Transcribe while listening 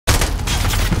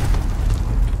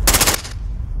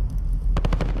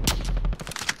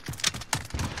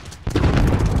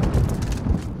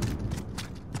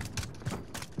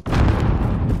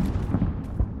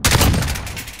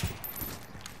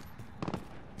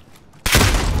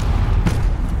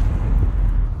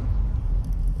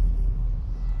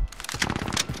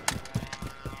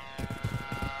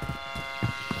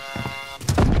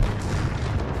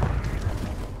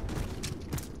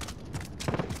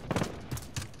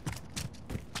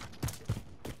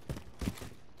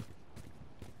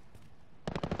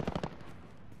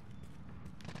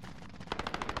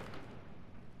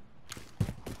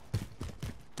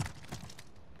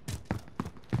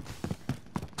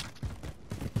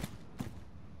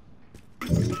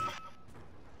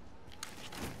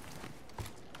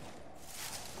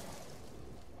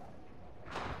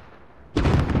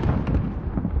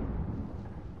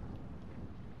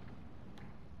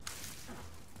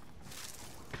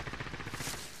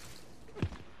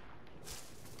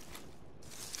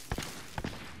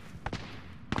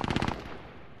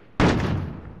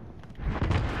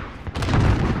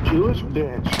foolish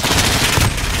bitch.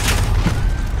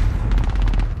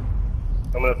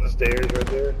 Coming up the stairs right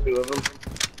there, two of them.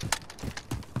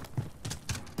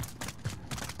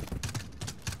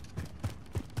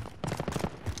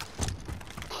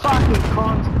 Fucking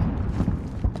cunt.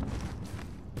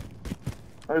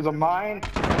 There's a mine.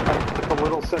 A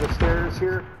little set of stairs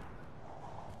here.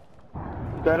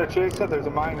 Gotta chase it. There's a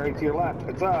mine right to your left.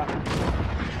 It's up.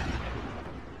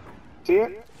 See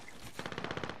it?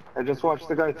 I just watched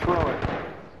the guy throw it.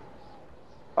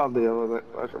 I'll deal with it.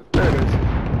 There it is.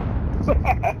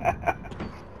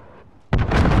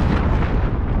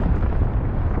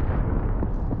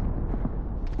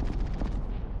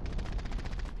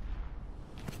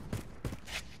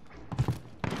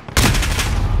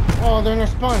 Oh, they're in our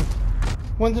spawn.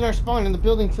 One's in our spawn in the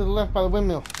building to the left by the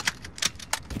windmill.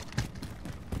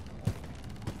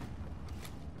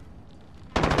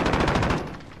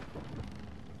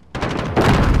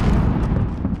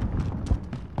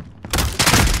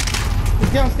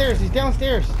 He's downstairs. He's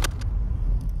downstairs.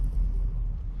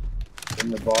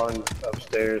 In the barn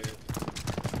upstairs.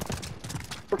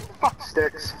 For fuck's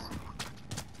sakes.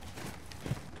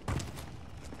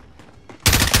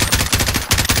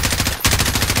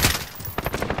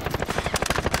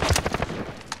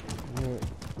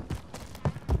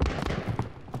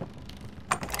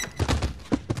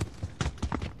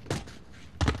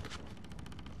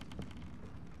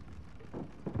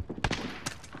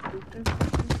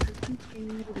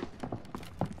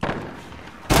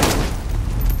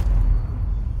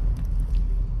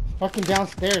 Fucking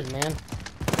downstairs, man.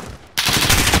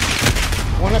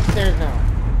 One upstairs now.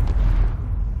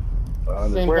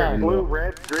 Same Where? guy. Blue,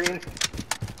 red, green.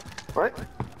 What?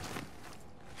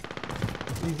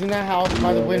 He's in that house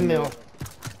by the windmill.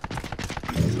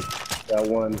 That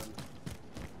one.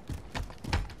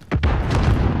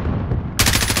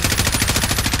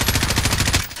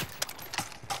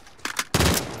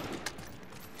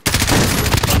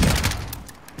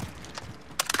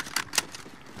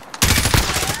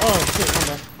 Oh shit, come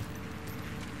back.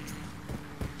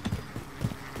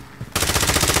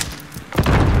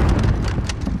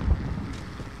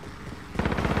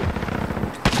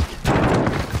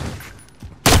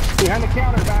 Behind the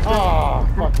counter, back there. Oh,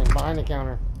 fucking behind the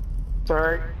counter.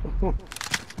 Sorry.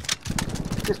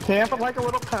 Just camping like a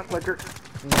little cunt licker.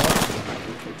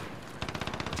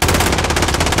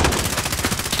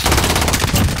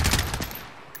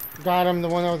 Got him, the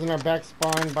one that was in our back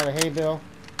spawn by the hay bale.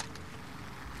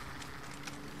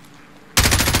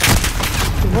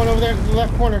 There's one over there to the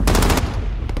left corner.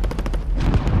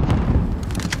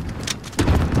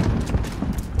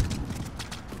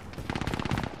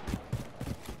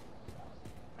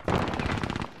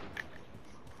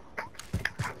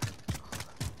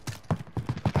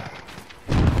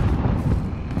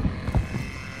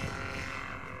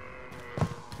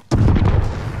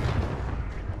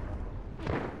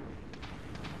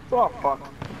 Oh, fuck.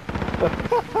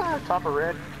 Top of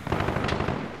red.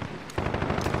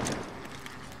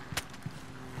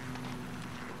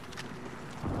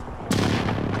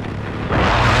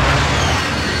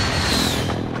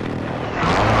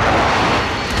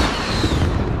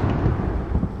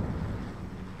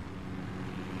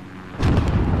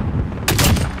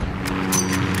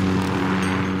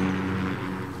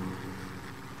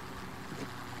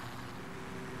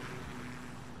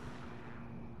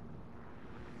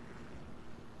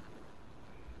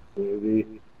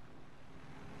 Maybe.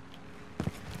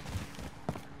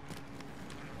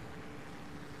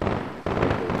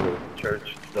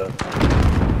 Church stuff.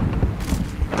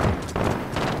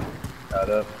 Got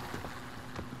up.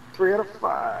 3 out of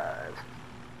 5.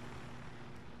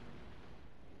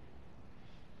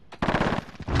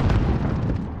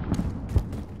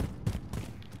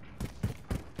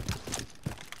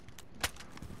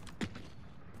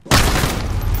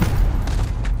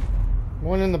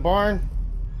 One in the barn.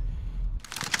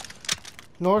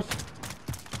 North.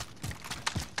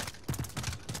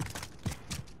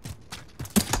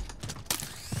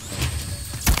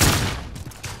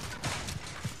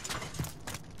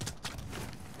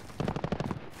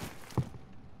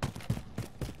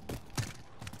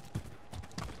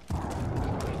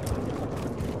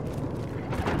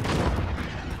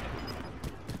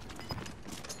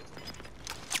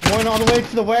 One all the way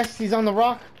to the west. He's on the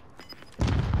rock.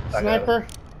 Sniper.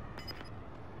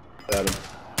 Got him.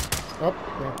 Oh,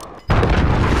 yeah.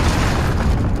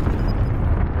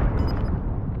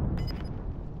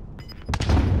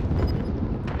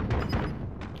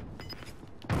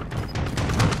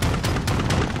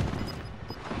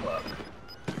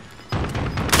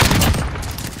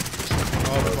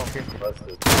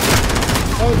 Busted.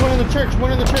 Oh, there's one in the church.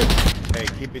 One in the church. Hey,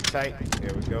 keep it tight.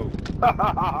 There we go.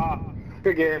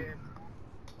 Good game.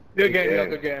 Good game, yo,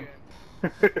 good game.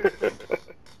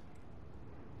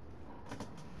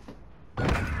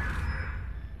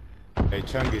 Hey,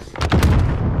 Chungus.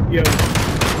 Yo,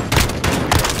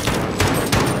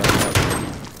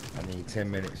 I need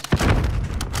 10 minutes.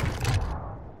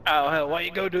 oh hell, why you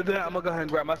go do that? I'm gonna go ahead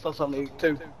and grab myself something to eat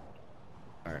too.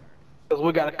 Alright. Cause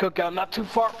we got a cookout not too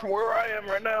far from where I am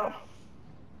right now.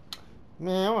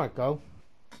 Man, I wanna go.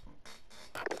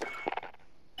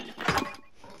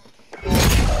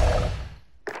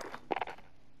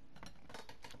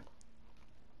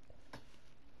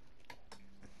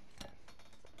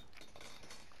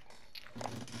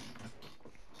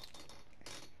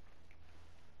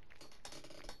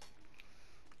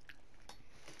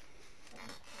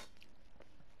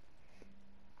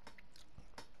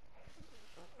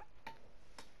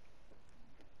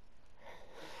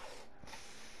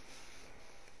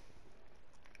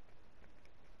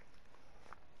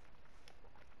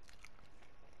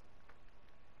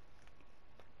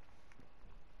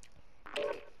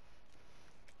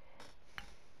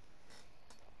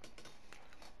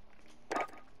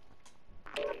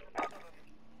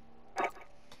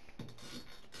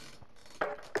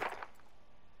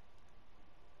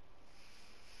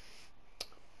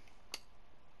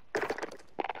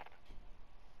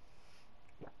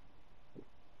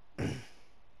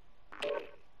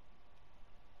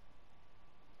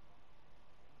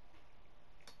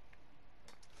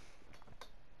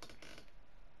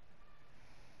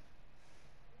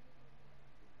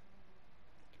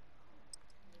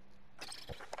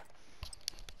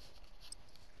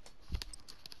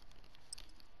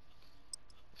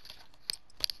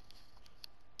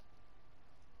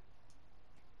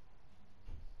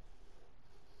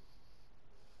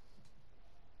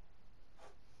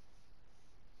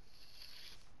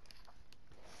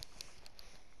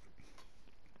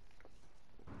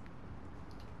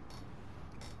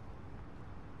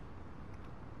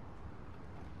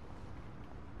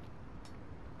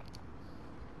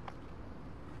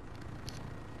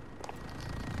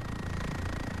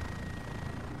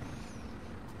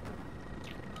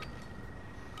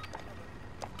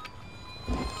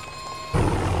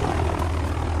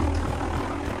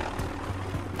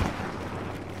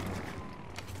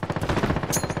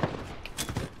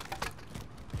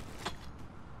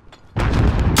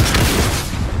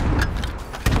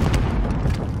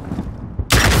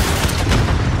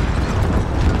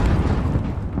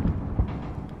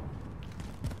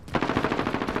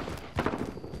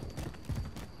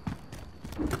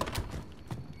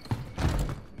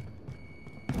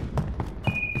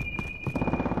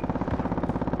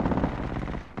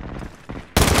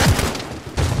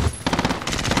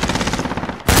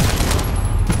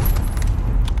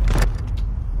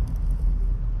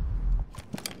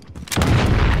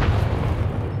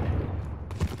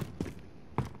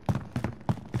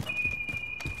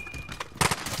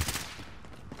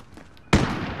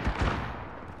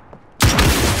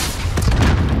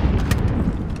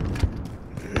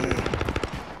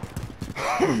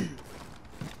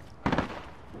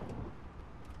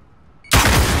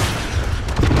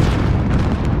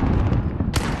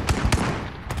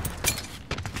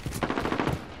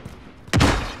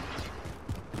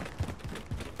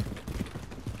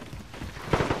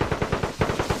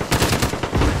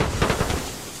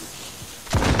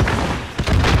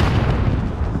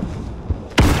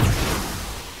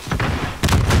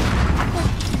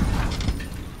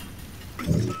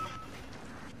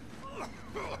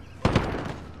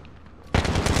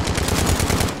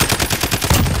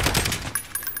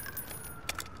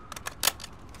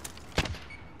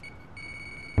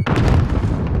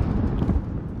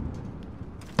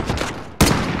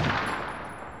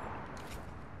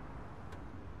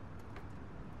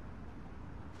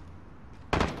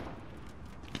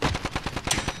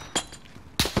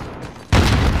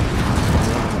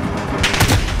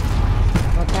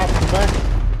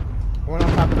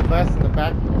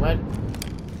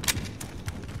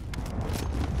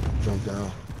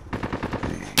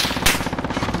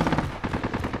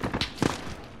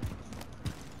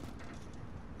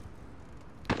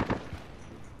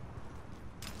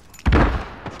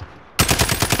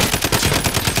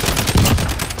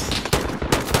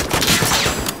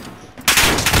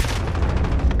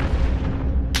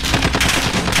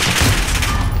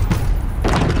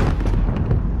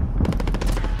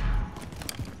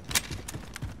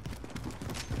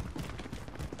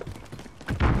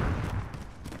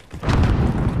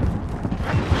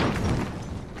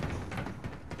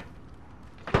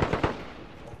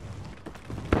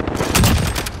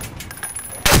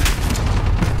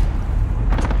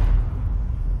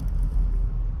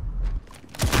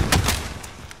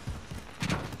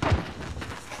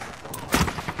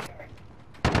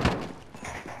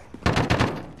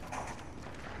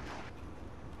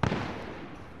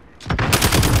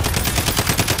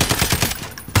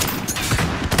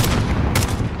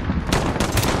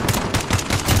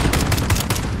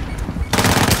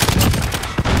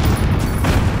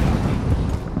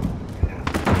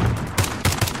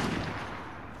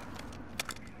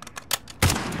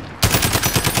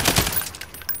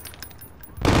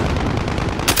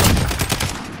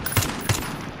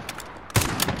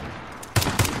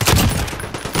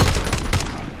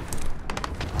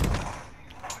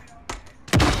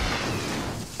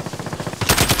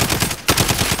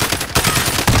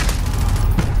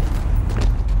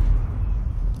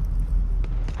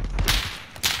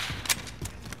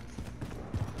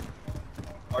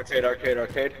 Arcade, arcade,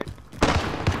 arcade.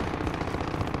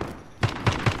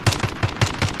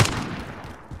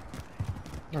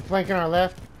 They're flanking our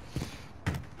left.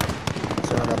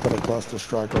 So I gotta put a cluster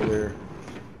strike over here.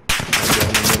 I'm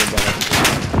down the middle by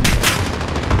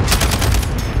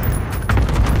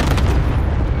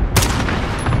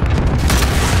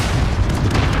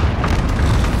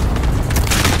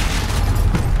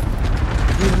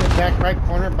He's in the back right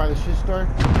corner by the shoe store.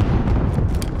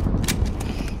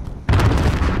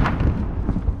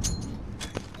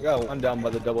 I got one down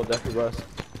by the double-decker bus.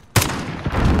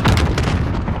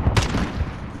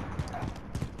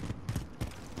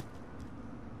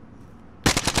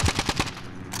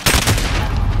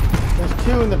 There's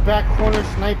two in the back corner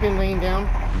sniping, laying down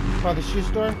by the shoe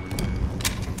store.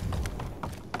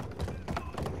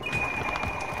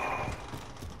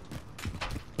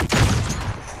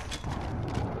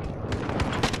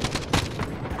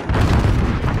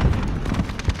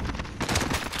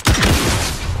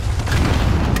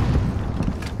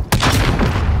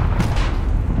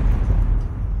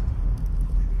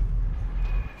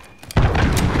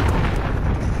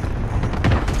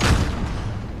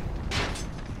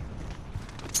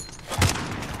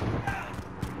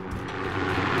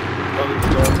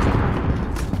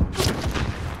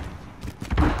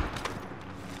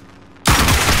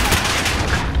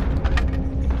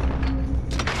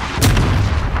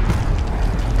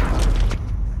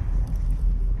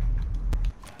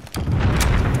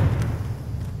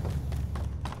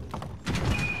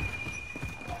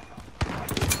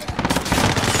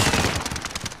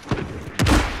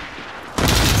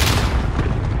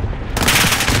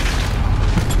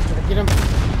 Get him.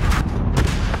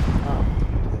 Oh.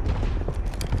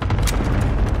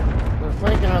 They're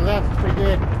flanking our left pretty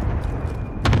good.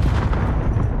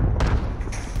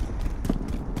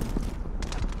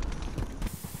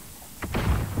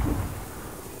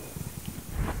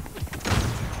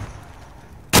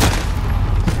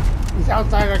 He's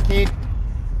outside arcade.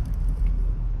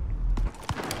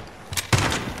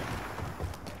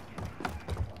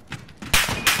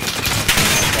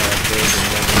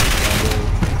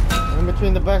 In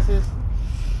between the buses.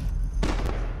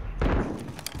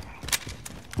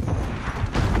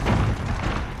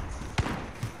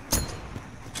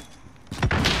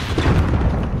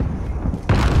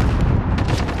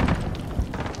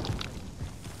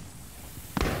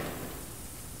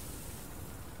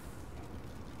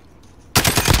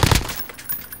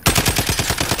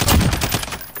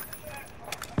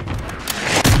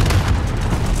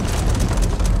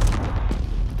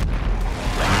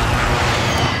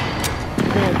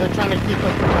 They're trying to keep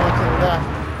us from going to the left.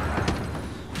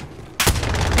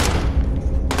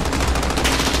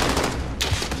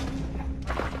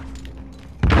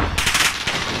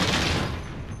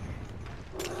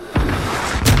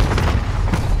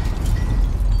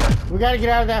 We gotta get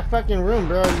out of that fucking room,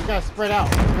 bro. You gotta spread out.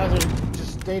 You guys are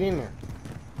just stayed in there.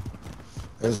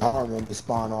 It's hard when they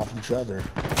spawn off each other.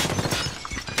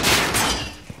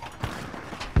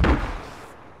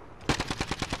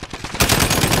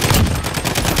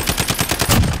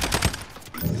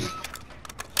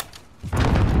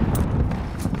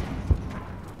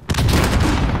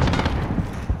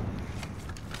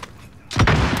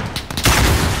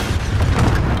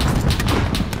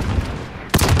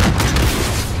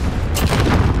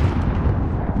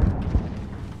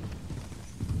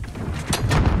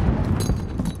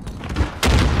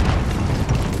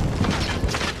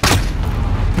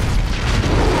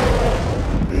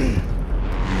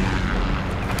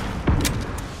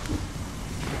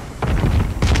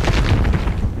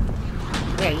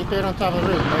 Yeah, you threw it on top of the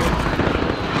roof, buddy.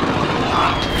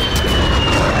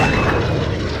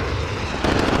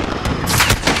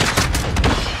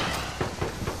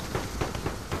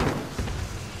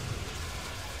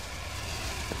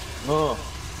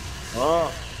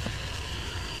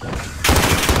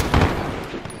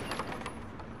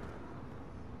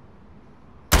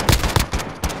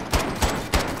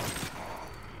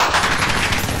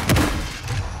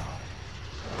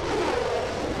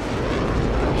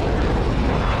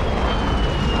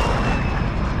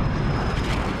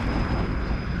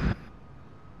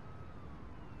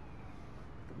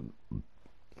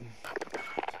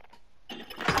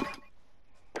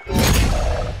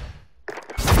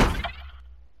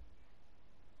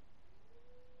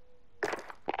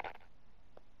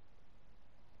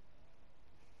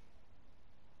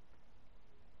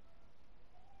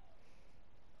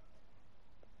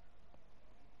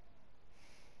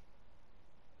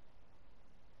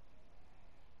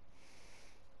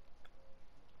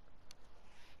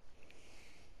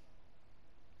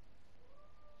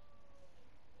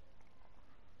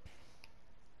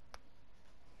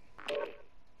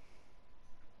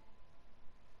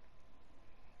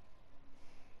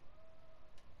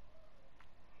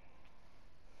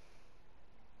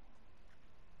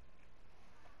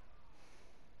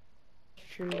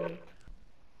 true.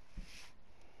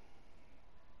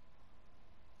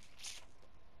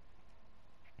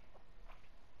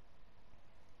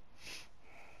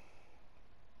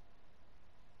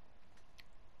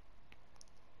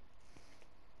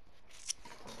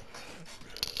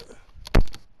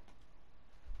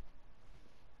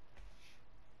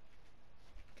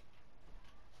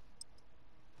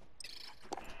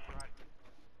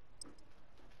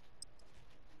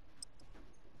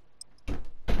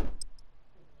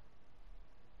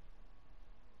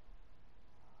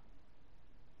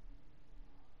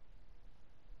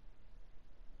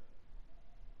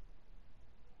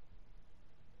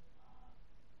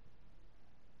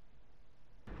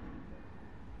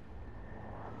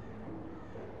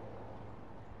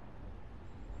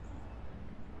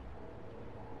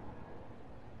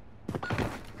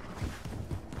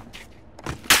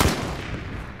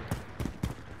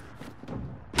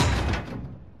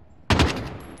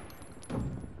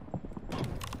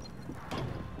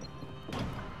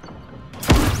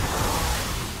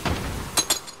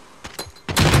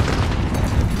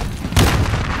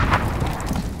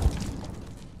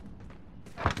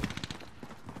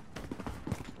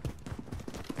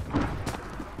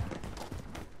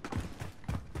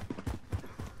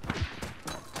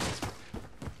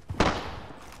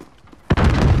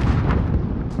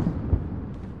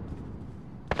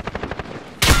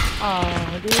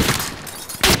 Oh, dude.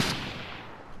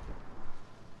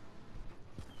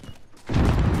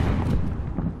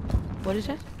 What is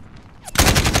that?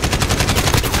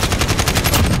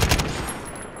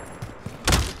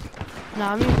 No,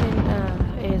 I'm using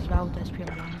ASVAL with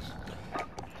SPR rounds.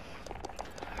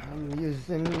 I'm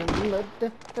using the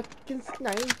motherfucking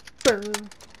sniper.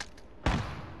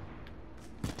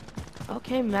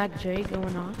 Okay, Mac J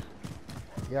going off.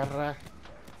 Yarra.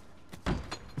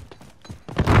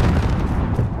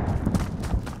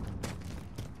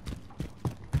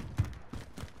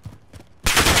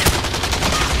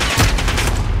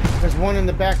 There's one in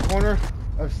the back corner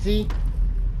of C.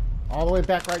 All the way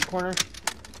back right corner.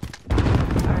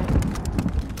 Alright.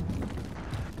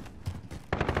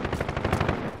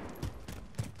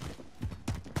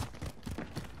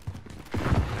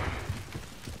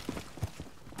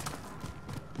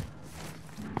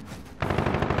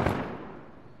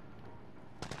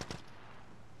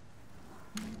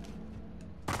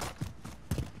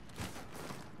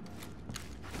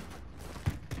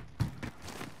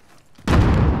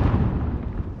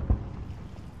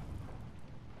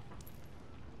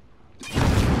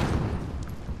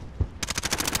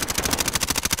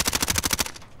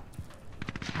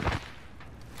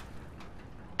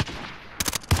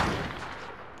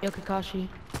 Yo, Kakashi.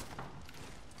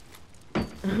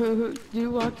 You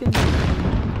walk in.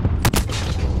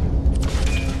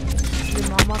 Your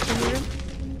mom walked in here?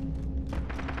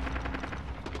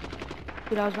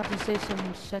 Dude, I was about to say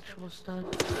some sexual stuff.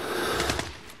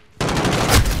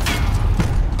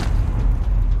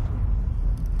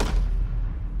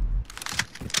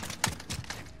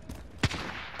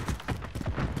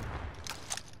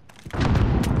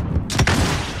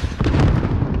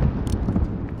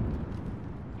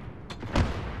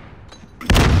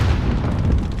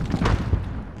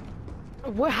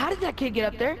 How did that kid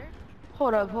get up there?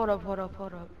 Hold up.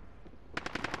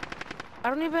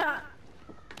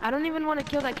 I don't even want to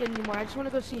kill that kid anymore. I just want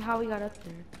to go see how he got up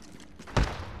there.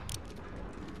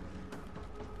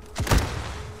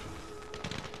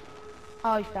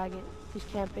 Oh, you faggot. He's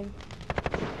camping.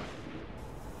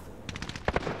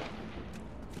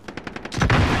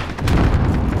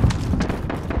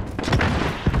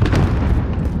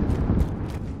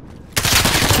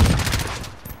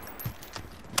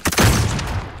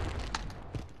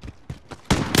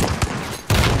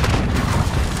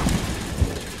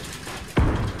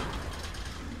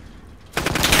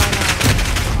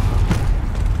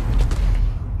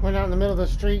 Went out in the middle of the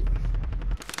street.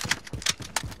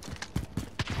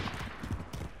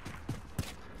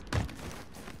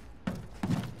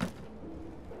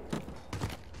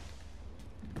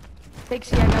 Take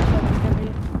C, I got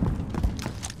you.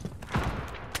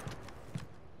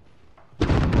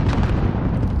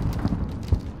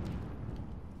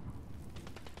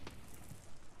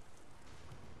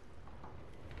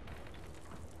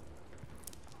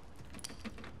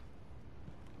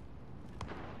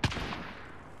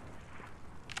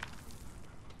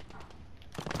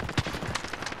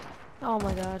 Oh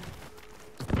my god.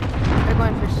 They're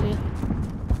going for C.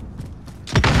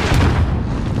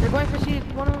 They're going for C.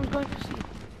 One of them's going for C.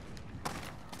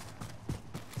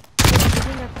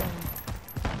 Shooting at them.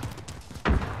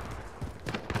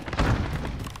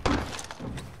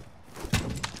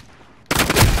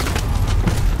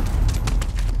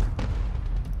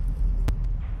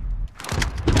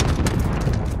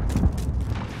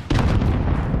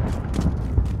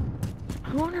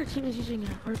 team is using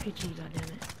an RPG,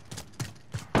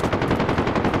 goddammit.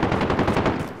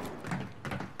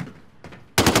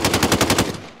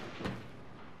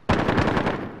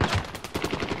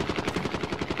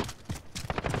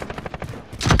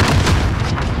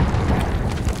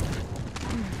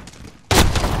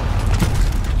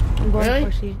 I'm going Really?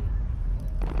 for C.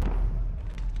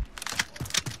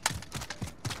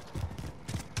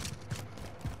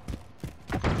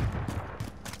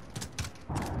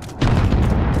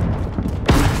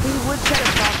 He would set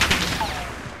a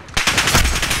box.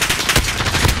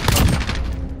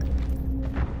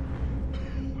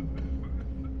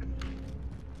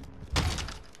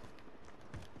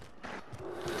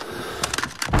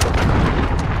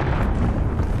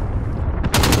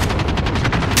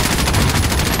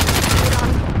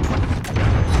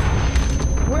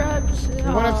 We're up.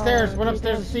 One upstairs. One Oh,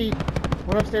 upstairs on C.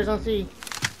 One upstairs on C.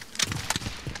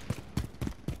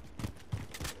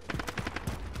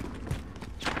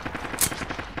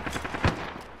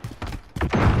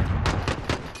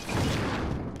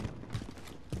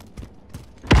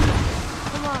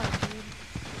 Come on,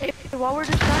 dude. Hey, while we're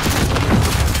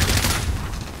distracted.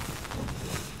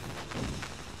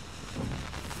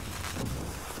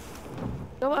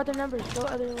 Go other numbers, go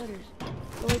other letters.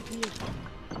 Go wait to use.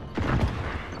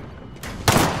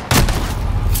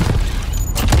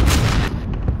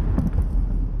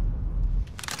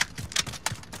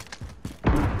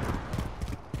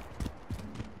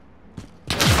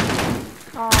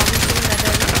 Oh, we're doing that,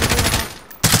 baby. We're doing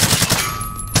that.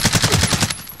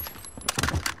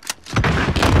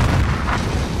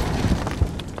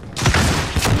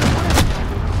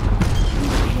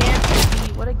 Can't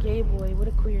be. What a gay boy. What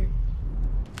a queer.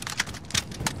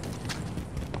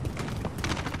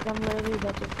 I'm literally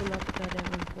about to pull up that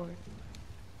M4.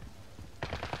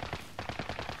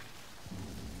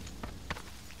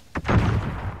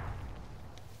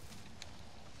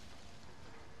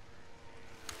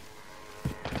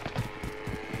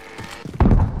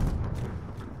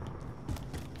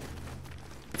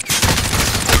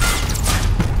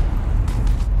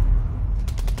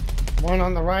 One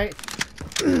on the right.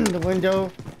 The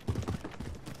window.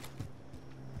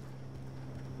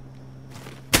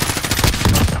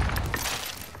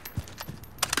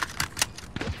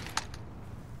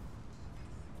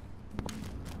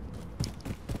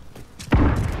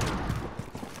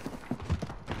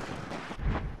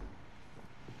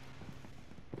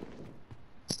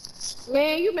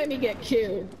 Man, you made me get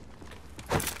killed.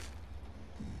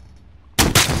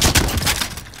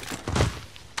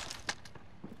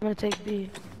 I'm gonna take B.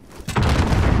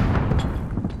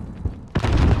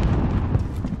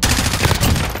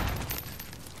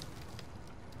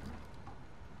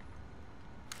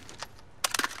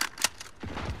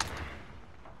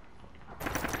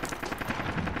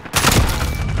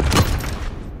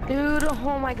 Dude,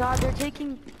 oh my god, they're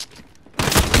taking...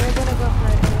 They're gonna go for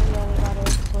it. Yeah, they got it,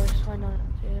 of course. Why not,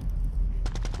 dude?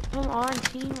 Come on,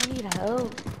 team, I need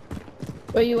help.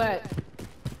 Where you at?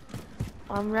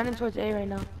 I'm running towards A right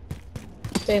now.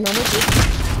 Same, I'm with you.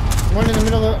 One in the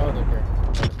middle of. Oh, okay.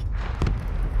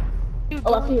 Dude,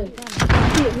 Oh, I don't see let him. them.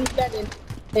 I see him. He's standing.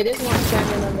 It is one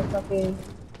standing on the fucking.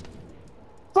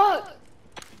 Fuck!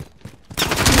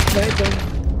 Very good.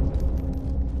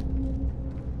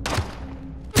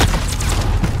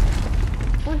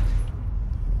 What?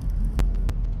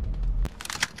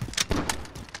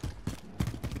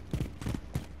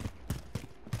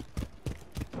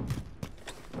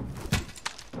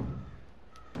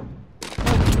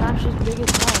 Oh, the map's just big as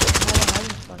hell. It's not a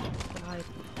hiding spot. It's a hide.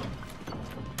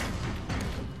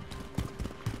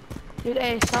 Dude,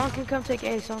 A, someone can come take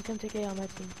A. Someone can take A on my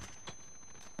team.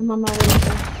 I'm on my way.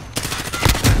 Sir.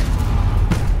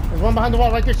 There's one behind the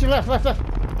wall right there. She left.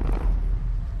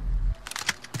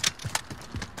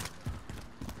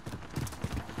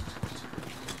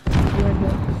 You're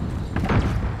good.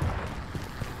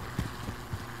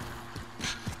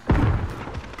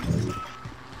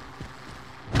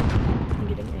 I'm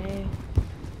getting A.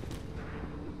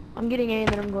 I'm getting A and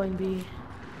then I'm going B.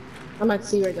 I'm at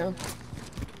C right now.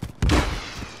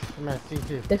 I'm at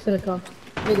C2. They're gonna come.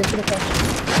 Hey, they're gonna come.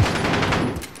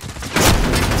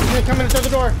 He's gonna come in through the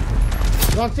door.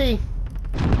 He's on C.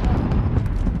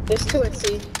 There's two at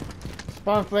C.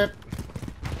 Spawn flip.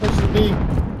 Pushes B.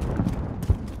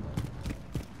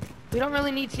 We don't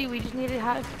really need C, we just need to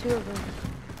have two of them.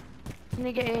 We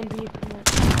need to get A and B from that.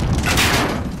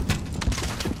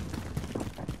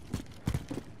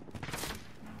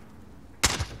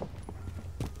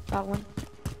 Got one.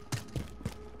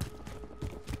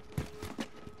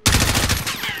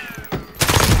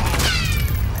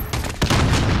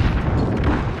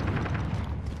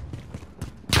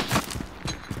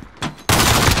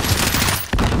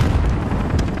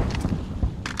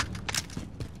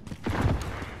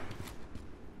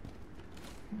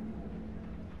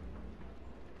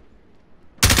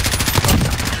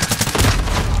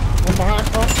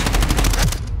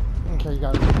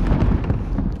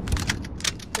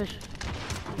 Push.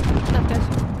 Stop, guys.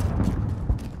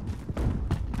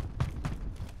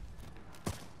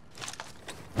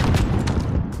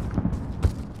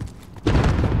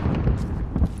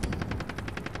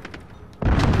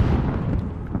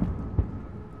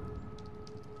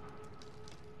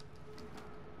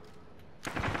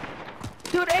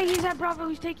 Dude, A, he's at Bravo.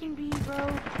 He's taking B, bro.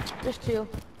 There's two.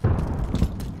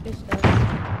 Good stuff.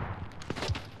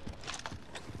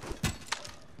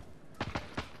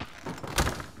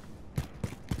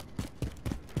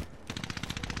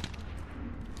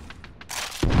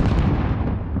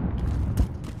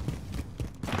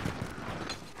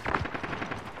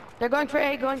 They're going for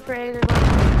A, going for A. They're going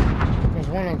for A. There's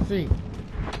one on C.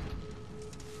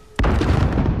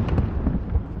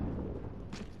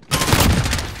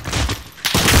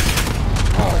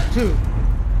 Oh, it's two.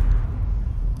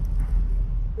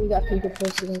 We got people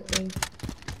posted in thing.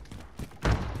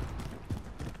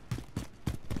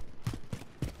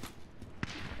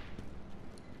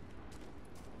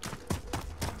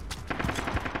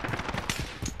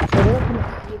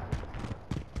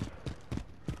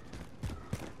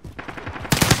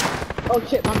 Oh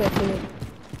shit, my bad, teammate.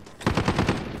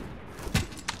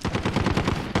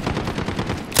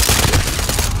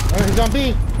 Oh, he's on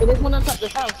B. Hey, there's one on top of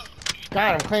this house.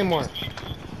 Got him, Claymore.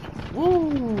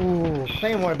 Woo!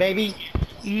 Claymore, baby.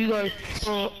 You guys.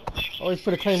 Always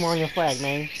put a Claymore on your flag,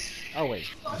 man. Always.